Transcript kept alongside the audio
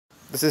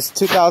This is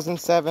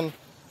 2007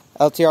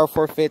 LTR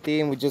 450,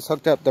 and we just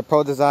hooked up the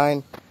Pro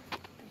Design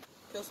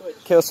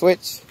kill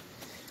switch.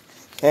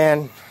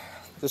 And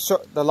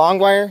the long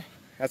wire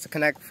has to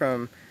connect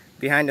from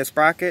behind the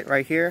sprocket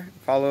right here.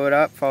 Follow it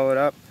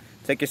up.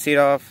 Take your seat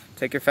off,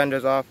 take your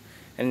fenders off,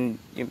 and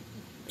you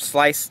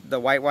slice the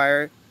white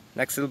wire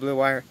next to the blue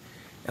wire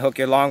and hook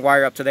your long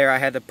wire up to there. I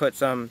had to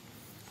put a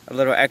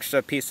little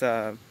extra piece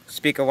of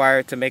speaker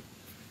wire to make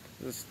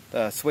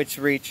the switch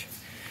reach.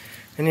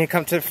 And then you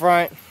come to the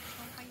front,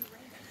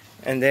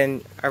 and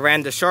then I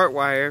ran the short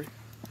wire.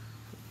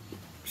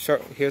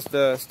 Here's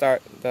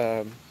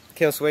the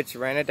kill switch.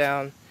 Ran it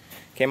down,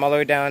 came all the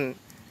way down,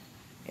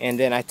 and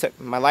then I took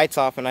my lights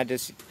off and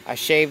I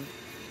shaved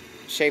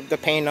the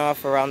paint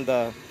off around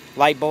the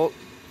light bolt,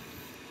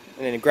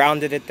 and then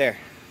grounded it there.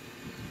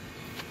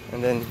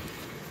 And then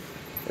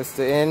that's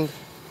the end.